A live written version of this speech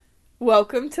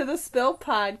Welcome to the Spill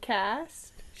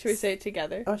Podcast. Should we say it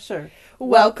together? Oh, sure.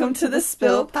 Welcome to the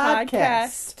Spill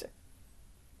Podcast.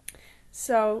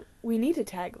 So, we need a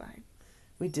tagline.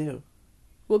 We do.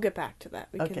 We'll get back to that.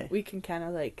 Okay. We can kind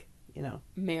of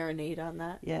marinate on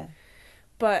that. Yeah.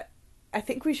 But I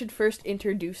think we should first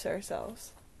introduce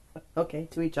ourselves. Okay,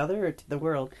 to each other or to the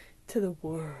world? To the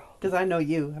world. Because I know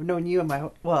you. I've known you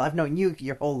I've known you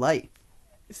your whole life.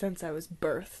 Since I was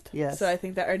birthed. Yes. So I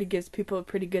think that already gives people a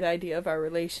pretty good idea of our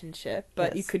relationship.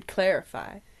 But Yes. you could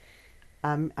clarify.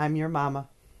 I'm your mama.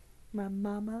 My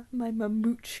mama, my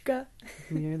mamuchka.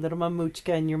 You're little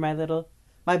mamuchka and you're my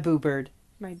boo bird.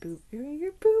 You're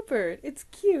your boo bird. It's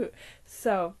cute.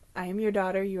 So, I am your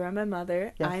daughter. You are my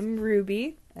mother. Yes. I'm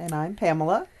Ruby. And I'm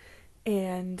Pamela.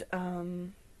 And,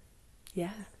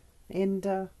 yeah.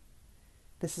 And,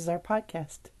 this is our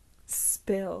podcast.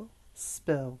 Spill.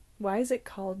 Why is it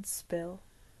called Spill?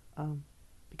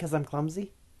 Because I'm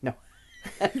clumsy? No.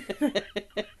 I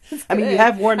mean, you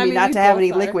have warned me not to have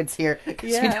any liquids here because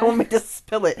you don't want me to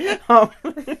spill it.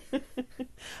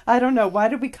 I don't know. Why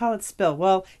did we call it Spill?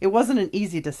 Well, it wasn't an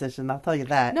easy decision, I'll tell you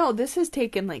that. No, this has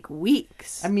taken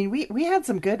weeks. I mean, we had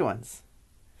some good ones.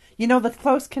 You know, the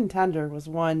close contender was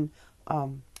one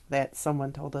that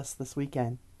someone told us this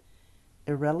weekend.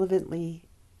 Irrelevantly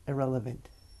irrelevant.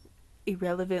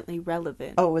 Irrelevantly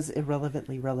relevant. Oh, it was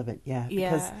irrelevantly relevant, yeah.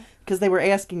 Because they were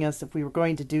asking us if we were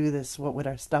going to do this, what would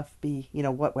our stuff be? You know,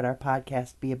 what would our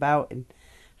podcast be about? And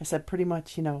I said pretty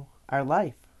much, our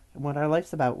life and what our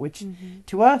life's about, which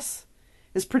to us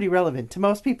is pretty relevant. To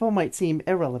most people might seem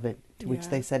irrelevant, to which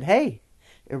they said, hey,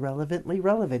 irrelevantly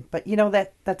relevant. But,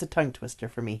 that's a tongue twister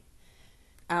for me.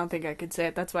 I don't think I could say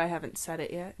it. That's why I haven't said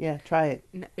it yet. Yeah, try it.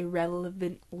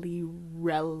 Irrelevantly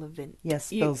relevant. Yes,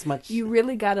 spells much. You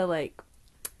really gotta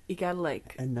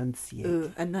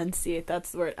enunciate. Enunciate,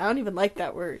 that's the word. I don't even like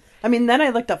that word. I mean, then I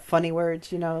looked up funny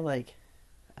words, like,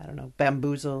 I don't know,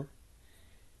 bamboozle.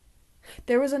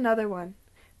 There was another one.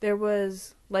 There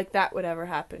was, like that would ever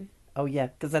happen. Oh, yeah,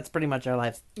 because that's pretty much our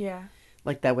lives. Yeah.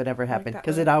 Like that would ever happen,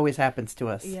 because it always happens to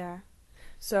us. Yeah.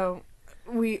 So,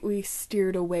 we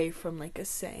steered away from, a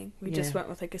saying. We just went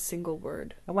with, a single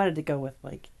word. I wanted to go with,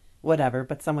 whatever,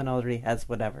 but someone already has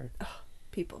whatever. Ugh,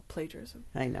 people, plagiarism.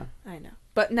 I know.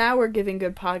 But now we're giving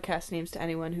good podcast names to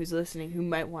anyone who's listening who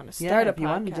might want to start a podcast. If you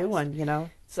want to do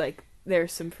one, It's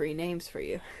there's some free names for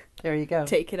you. There you go.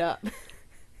 Take it up.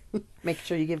 Make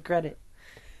sure you give credit.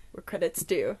 Where credit's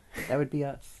due. That would be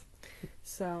us.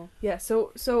 So, yeah.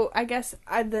 So I guess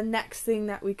the next thing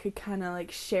that we could kind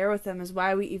of, share with them is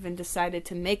why we even decided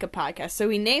to make a podcast. So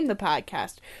we named the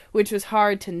podcast, which was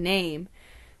hard to name,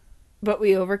 but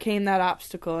we overcame that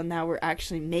obstacle, and now we're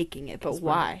actually making it. But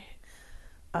why?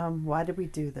 Why did we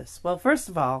do this? Well, first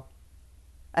of all,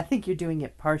 I think you're doing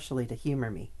it partially to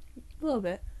humor me. A little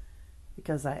bit.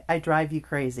 Because I drive you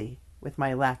crazy with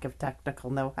my lack of technical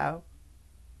know-how.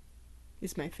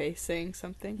 Is my face saying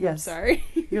something? Yes. I'm sorry.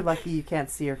 You're lucky you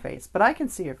can't see her face. But I can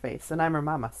see her face, and I'm her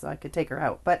mama, so I could take her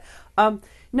out. But,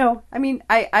 no, I mean,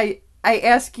 I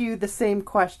ask you the same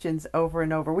questions over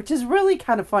and over, which is really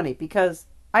kind of funny, because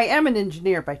I am an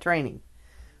engineer by training.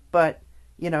 But,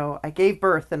 I gave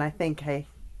birth, and I think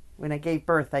when I gave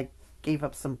birth, I gave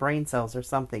up some brain cells or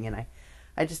something, and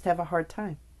I just have a hard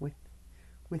time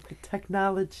with the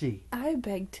technology. I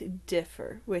beg to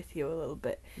differ with you a little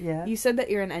bit. Yeah. You said that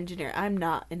you're an engineer. I'm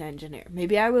not an engineer.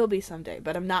 Maybe I will be someday,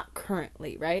 but I'm not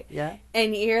currently, right? Yeah.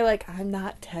 And you're like, I'm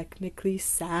not technically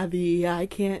savvy. I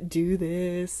can't do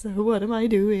this. What am I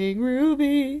doing,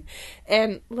 Ruby?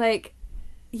 And,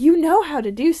 you know how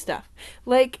to do stuff.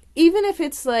 Even if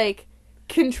it's,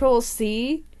 Control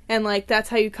C, and, that's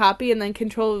how you copy, and then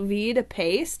Control V to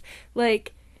paste,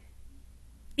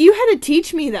 you had to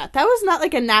teach me that. That was not,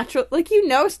 a natural...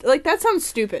 that sounds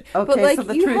stupid. Okay, but, so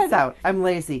the truth's out. I'm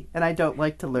lazy, and I don't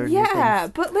like to learn new things. Yeah,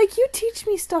 but, you teach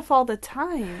me stuff all the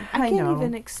time. I can't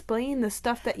even explain the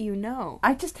stuff that you know.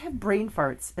 I just have brain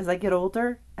farts. As I get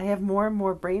older, I have more and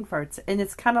more brain farts. And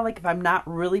it's kind of like if I'm not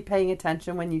really paying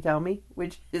attention when you tell me,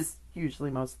 which is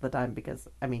usually most of the time because,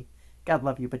 God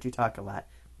love you, but you talk a lot.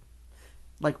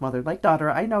 Like mother, like daughter.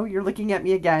 I know you're looking at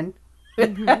me again.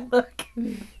 Mm-hmm. Look.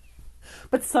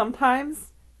 But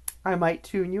sometimes I might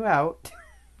tune you out.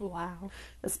 Wow.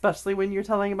 Especially when you're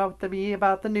telling me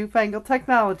about the newfangled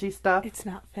technology stuff. It's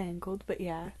not fangled, but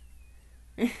yeah.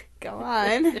 Go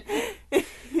on.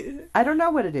 I don't know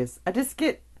what it is.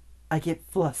 I get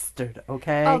flustered,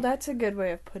 okay? Oh, that's a good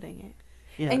way of putting it.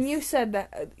 Yes. And you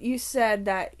said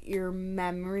that your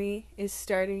memory is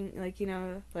starting,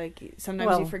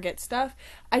 sometimes you forget stuff.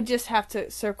 I just have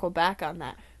to circle back on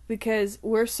that because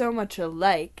we're so much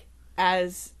alike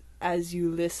as as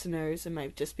you listeners, it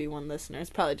might just be one listener. It's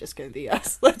probably just going to be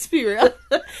us. Let's be real.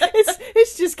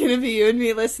 It's just going to be you and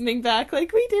me listening back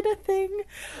like we did a thing.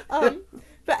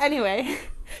 But anyway,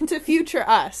 to future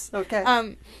us.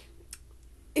 Okay.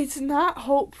 It's not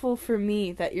hopeful for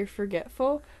me that you're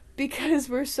forgetful because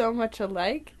we're so much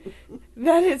alike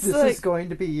that it's this like... is going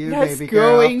to be you, that's baby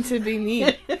girl. going to be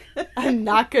me. I'm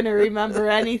not going to remember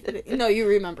anything. No, you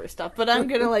remember stuff, but I'm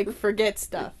going to like forget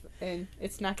stuff and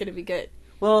it's not going to be good.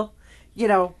 Well, you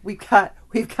know, we've got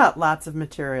lots of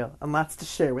material and lots to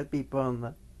share with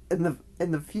people in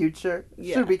the future.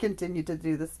 Yeah. Should we continue to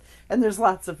do this? And there's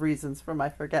lots of reasons for my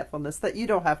forgetfulness that you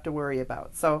don't have to worry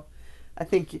about. So, I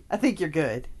think you're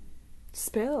good.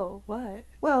 Spill what?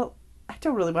 Well, I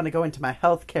don't really want to go into my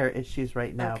healthcare issues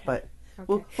right now, Okay. but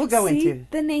Okay. we'll go See, into.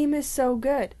 the name is so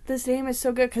good. This name is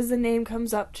so good because the name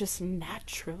comes up just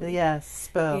naturally. Yes,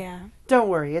 spill. Yeah. Don't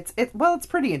worry. It's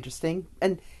pretty interesting.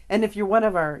 And if you're one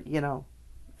of our,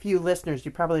 few listeners,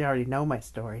 you probably already know my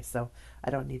story, so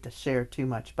I don't need to share too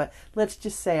much. But let's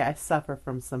just say I suffer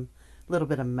from some little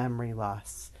bit of memory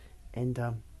loss. And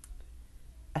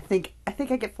I think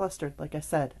I get flustered, like I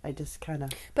said. I just kind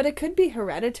of... But it could be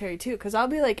hereditary too, because I'll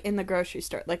be like in the grocery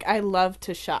store. Like I love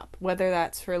to shop, whether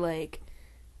that's for like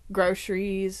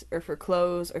groceries or for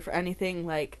clothes or for anything.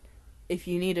 Like if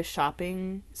you need a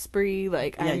shopping spree,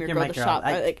 like Yeah, I'm your you're girl my to girl. shop,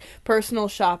 like personal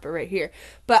shopper right here.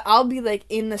 But I'll be like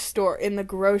in the store, in the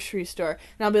grocery store,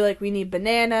 and I'll be like, we need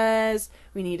bananas,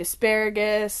 we need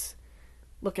asparagus.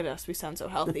 Look at us, we sound so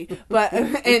healthy. But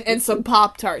and some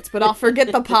Pop-Tarts, but I'll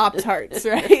forget the Pop-Tarts,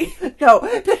 right?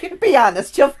 No, be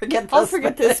honest, you'll forget this. I'll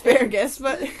forget the asparagus,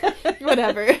 but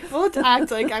whatever. We'll act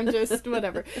like I'm just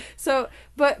whatever. So,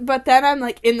 but then I'm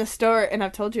like in the store, and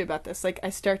I've told you about this. Like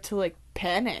I start to like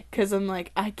panic because I'm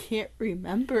like I can't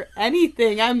remember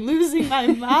anything. I'm losing my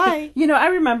mind. I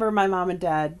remember my mom and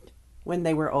dad when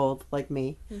they were old, like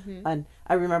me, and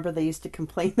I remember they used to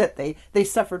complain that they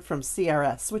suffered from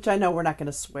CRS, which I know we're not going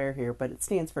to swear here, but it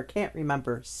stands for can't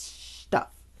remember stuff.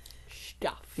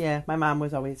 Yeah, my mom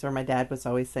was always, or my dad was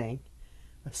always saying,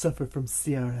 I suffer from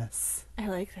CRS. I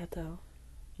like that though.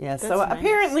 Yeah, That's so nice.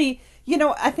 apparently,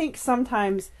 I think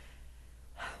sometimes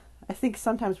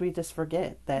we just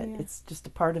forget that it's just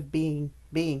a part of being.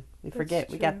 We forget.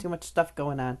 We got too much stuff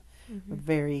going on. Mm-hmm.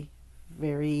 Very,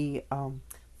 very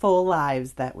full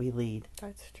lives that we lead.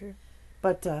 That's true.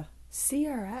 But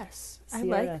CRS. I CRS,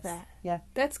 like that. Yeah.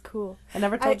 That's cool. I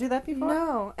never told you that before?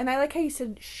 No, and I like how you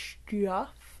said stuff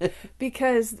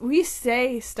because we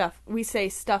say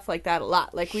stuff like that a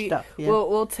lot. Like Stuff, yeah.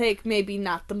 we'll take maybe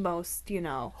not the most,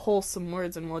 wholesome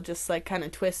words and we'll just like kind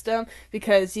of twist them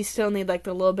because you still need like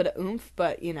the little bit of oomph,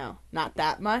 but not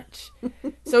that much.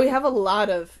 So we have a lot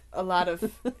of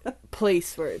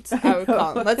place words, I would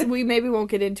call them. We maybe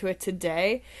won't get into it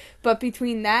today, but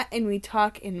between that and we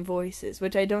talk in voices,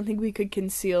 which I don't think we could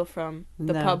conceal from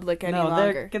the public any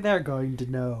longer. They're going to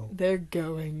know. They're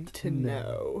going to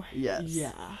know. Yes.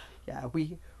 Yeah. Yeah,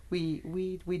 we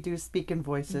do speak in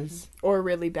voices. Or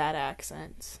really bad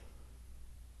accents.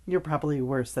 You're probably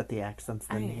worse at the accents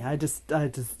than I me. am. I just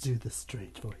do the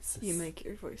strange voices. You make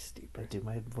your voice deeper. I do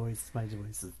my voice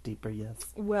is deeper, yes.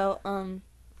 Well,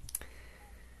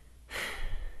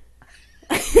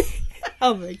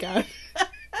 oh my god.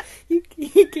 You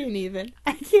can't even.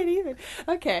 I can't even.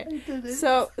 Okay.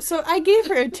 So I gave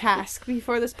her a task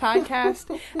before this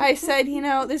podcast. I said,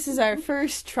 this is our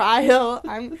first trial.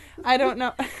 I don't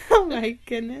know. Oh my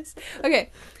goodness.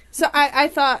 Okay. So I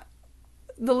thought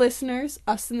the listeners,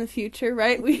 us in the future,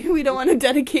 right? We don't want to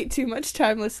dedicate too much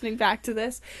time listening back to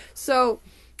this. So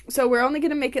we're only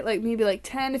going to make it maybe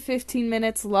 10 to 15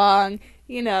 minutes long.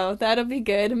 That'll be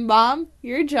good. Mom,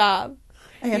 your job.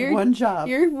 I had one job.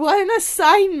 Your one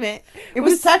assignment. It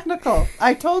was technical.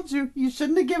 I told you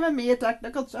shouldn't have given me a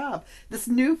technical job. This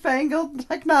newfangled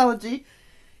technology,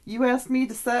 you asked me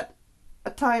to set a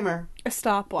timer. A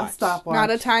stopwatch. A stopwatch. Not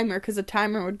a timer, because a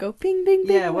timer would go ping, ding,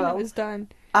 ding when it was done.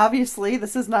 Obviously,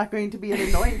 this is not going to be an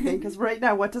annoying thing, because right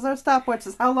now, what does our stopwatch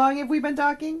say? How long have we been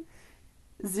talking?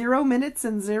 0 minutes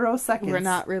and 0 seconds. We're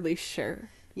not really sure.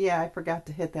 Yeah, I forgot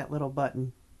to hit that little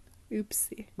button.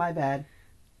 Oopsie. My bad.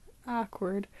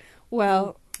 Awkward.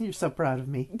 Well, you're so proud of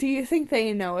me. Do you think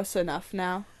they know us enough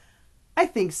now? I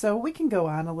think so. We can go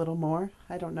on a little more.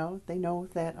 I don't know. They know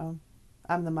that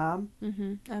I'm the mom.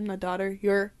 Mm-hmm. I'm the daughter.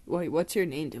 Wait, what's your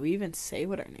name? Do we even say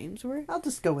what our names were? I'll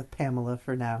just go with Pamela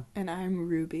for now. And I'm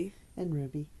Ruby. And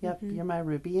Ruby. Yep, You're my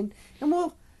Ruby. And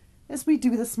we'll, as we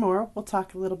do this more, we'll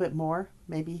talk a little bit more.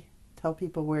 Maybe tell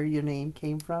people where your name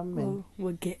came from. And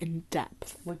we'll get in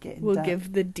depth. We'll We'll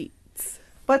give the deets.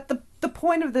 But the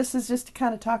point of this is just to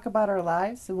kind of talk about our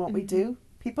lives and what we do.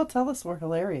 People tell us we're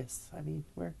hilarious. I mean,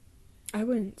 we're... I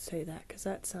wouldn't say that because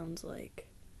that sounds like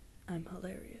I'm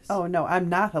hilarious. Oh, no, I'm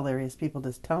not hilarious. People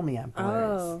just tell me I'm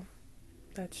hilarious. Oh,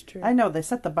 that's true. I know, they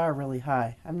set the bar really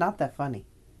high. I'm not that funny.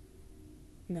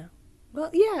 No. Well,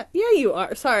 yeah, you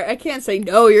are. Sorry, I can't say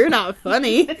no, you're not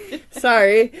funny.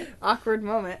 Sorry. Awkward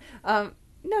moment.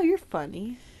 No, you're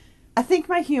funny. I think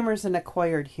my humor's an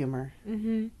acquired humor.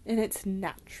 Mm-hmm. And it's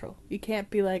natural. You can't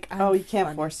be like, I'm Oh, you can't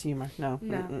funny. force humor. No.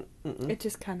 No. Mm-mm. It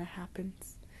just kind of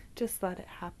happens. Just let it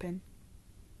happen.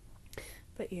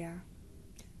 But yeah.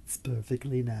 It's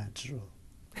perfectly natural.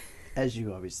 As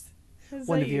you always... As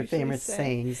One I of your usually famous say.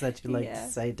 sayings that you like Yeah.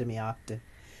 to say to me often.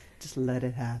 Just let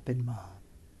it happen, Mom.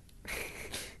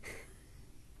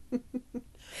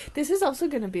 This is also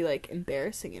going to be, like,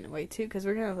 embarrassing in a way, too, because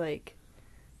we're going to, like,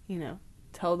 you know,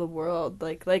 tell the world,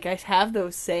 like I have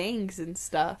those sayings and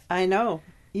stuff. I know.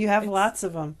 You have It's- lots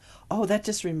of them. Oh, that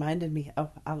just reminded me. Oh,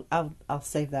 I'll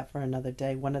save that for another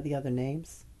day. One of the other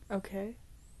names. Okay.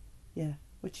 Yeah.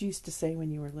 What you used to say when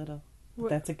you were little. What?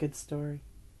 That's a good story.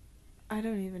 I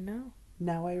don't even know.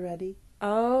 Now I ready?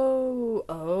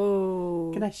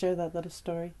 Oh. Can I share that little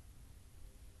story?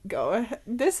 Go ahead.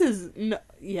 This is,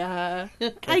 yeah,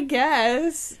 I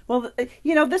guess. Well,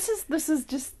 this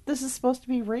is supposed to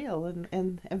be real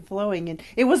and flowing, and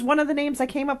it was one of the names I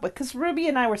came up with because Ruby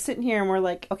and I were sitting here and we're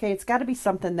like, okay, it's got to be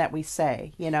something that we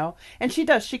say, and she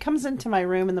does. She comes into my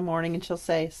room in the morning and she'll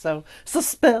say, so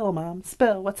spill, Mom,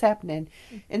 spill, what's happening?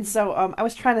 And so I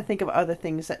was trying to think of other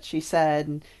things that she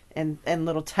said and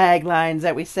little taglines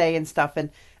that we say and stuff, and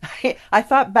I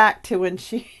thought back to when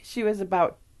she was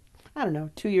about, I don't know,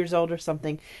 2 years old or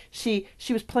something. She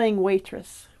was playing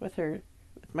waitress with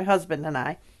my husband and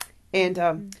I,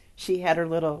 and she had her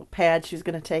little pad. She was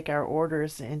going to take our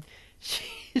orders, and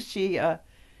she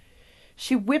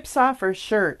whips off her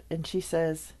shirt and she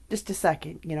says, "Just a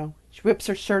second," She whips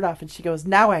her shirt off and she goes,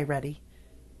 "Now I ready."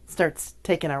 Starts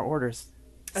taking our orders.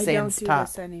 I Sans don't do top.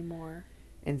 this anymore.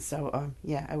 And so,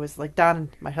 I was like, Don,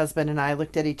 my husband and I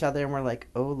looked at each other and we're like,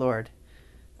 oh Lord,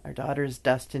 our daughter's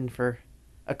destined for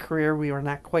a career we were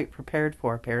not quite prepared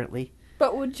for, apparently.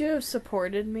 But would you have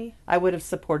supported me? I would have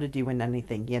supported you in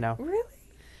anything, Really?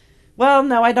 Well,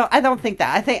 no, I don't think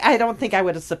that. I don't think I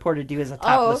would have supported you as a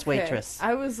topless okay. waitress.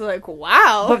 I was like,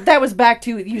 wow. But that was back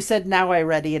to, you said "Now I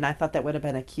ready," and I thought that would have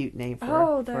been a cute name for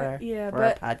our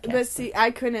podcast. But see,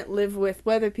 I couldn't live with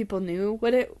whether people knew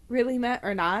what it really meant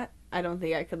or not. I don't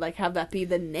think I could have that be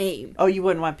the name. Oh, you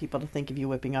wouldn't want people to think of you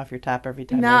whipping off your top every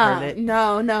time they heard it?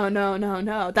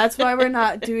 No. That's why we're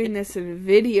not doing this in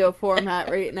video format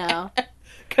right now.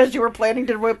 Because you were planning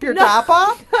to whip your top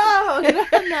off? No.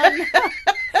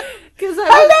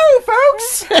 Hello,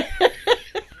 folks!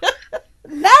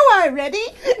 Now I'm ready!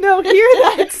 No, hear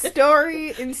that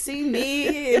story and see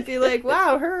me and be like,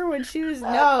 wow, her when she was,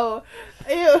 no.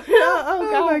 Ew.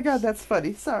 Oh my god, that's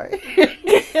funny. Sorry.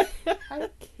 I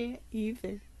can't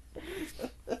even.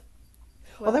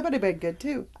 Well, that would have been good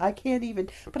too. I can't even.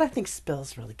 But I think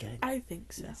Spill's really good. I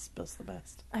think so. Yeah, Spill's the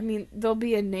best. I mean, there'll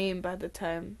be a name by the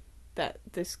time that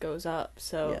this goes up,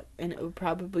 so, Yep. and it would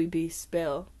probably be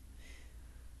Spill.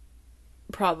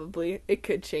 Probably. It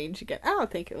could change again. I don't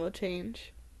think it will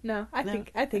change. No, I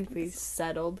think we've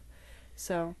settled.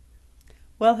 So,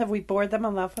 Well, have we bored them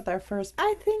enough with our first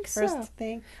I think so.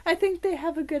 thing? I think they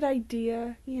have a good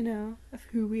idea, of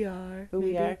who we are. Who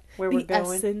we maybe are, where the we're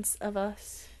going. essence of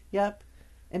us. Yep.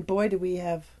 And boy, do we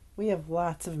have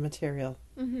lots of material.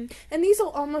 Hmm. And these will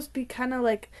almost be kind of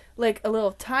like a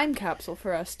little time capsule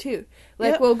for us too.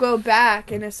 Like, Yep. we'll go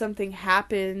back, and if something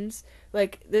happens,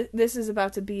 like this is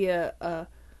about to be a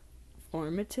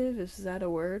formative. Is that a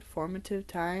word? Formative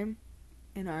time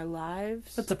in our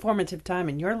lives. It's a formative time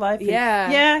in your life. Yeah.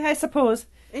 Yeah, I suppose.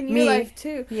 In your Me. life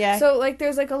too. Yeah. So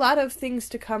there's a lot of things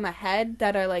to come ahead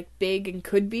that are big and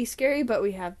could be scary, but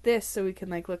we have this so we can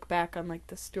look back on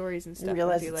the stories and stuff And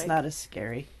realize and be it's not as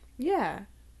scary. Yeah.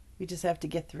 We just have to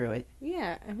get through it.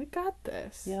 Yeah, and we got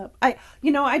this. Yep.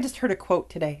 I just heard a quote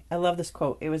today. I love this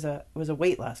quote. It was a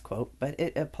weight loss quote, but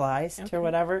it applies Okay. to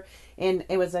whatever. And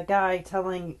it was a guy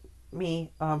telling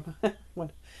me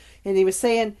what, and he was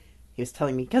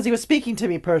telling me because he was speaking to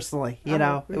me personally,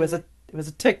 Oh, It was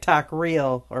a TikTok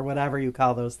reel or whatever you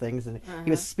call those things, and he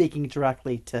was speaking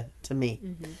directly to me.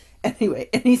 Mm-hmm. Anyway,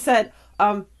 and he said,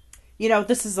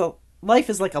 life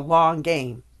is like a long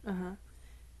game. Uh-huh.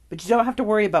 But you don't have to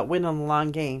worry about winning the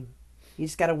long game. You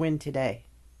just got to win today.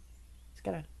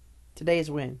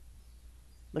 Today's win.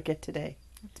 Look at today.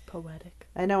 It's poetic.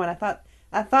 I know, and I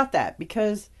thought that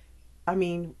because,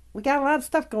 we got a lot of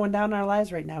stuff going down in our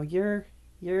lives right now.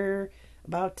 You're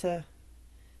about to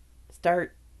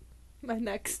start My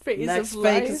next phase Next of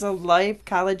life. phase of life.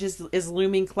 College is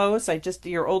looming close.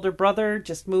 Your older brother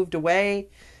just moved away,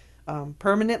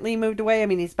 permanently moved away. I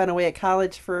mean, he's been away at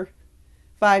college for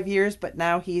 5 years, but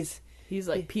now he's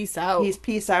like, peace out. He's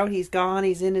peace out. He's gone.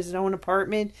 He's in his own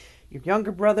apartment. Your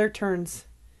younger brother turns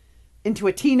into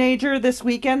a teenager this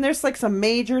weekend. There's like some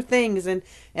major things, and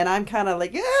I'm kind of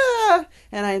like, yeah.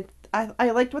 And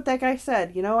I liked what that guy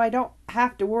said. You know, I don't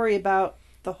have to worry about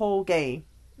the whole game.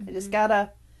 I just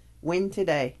gotta win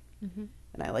today.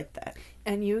 And I like that.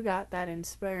 And you got that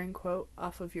inspiring quote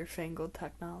off of your fangled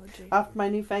technology. Off my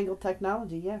newfangled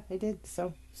technology, yeah, I did.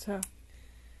 So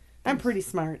I'm pretty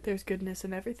smart. There's goodness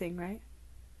in everything, right?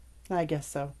 I guess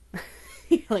so.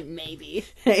 You're like, maybe.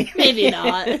 Maybe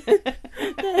not.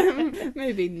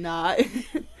 Maybe not.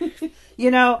 You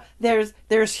know,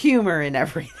 there's humor in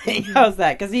everything. How's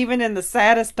that? Because even in the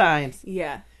saddest times,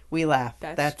 yeah, we laugh.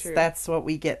 That's true. That's what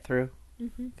we get through.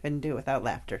 Couldn't do it without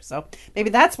laughter. So maybe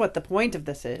that's what the point of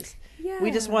this is. Yeah. We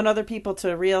just want other people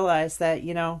to realize that,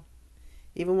 you know,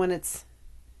 even when it's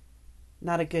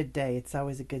not a good day, it's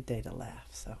always a good day to laugh.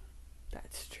 So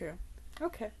that's true.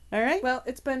 Okay. All right. Well,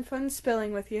 it's been fun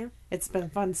spilling with you. It's been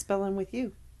fun spilling with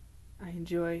you. I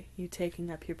enjoy you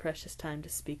taking up your precious time to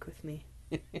speak with me.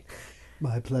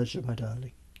 My pleasure, my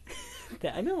darling.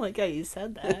 I don't like how you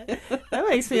said that. That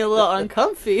makes me a little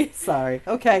uncomfy. Sorry.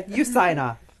 Okay, you sign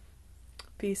off.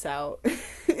 Peace out.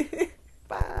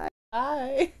 Bye.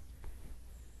 Bye.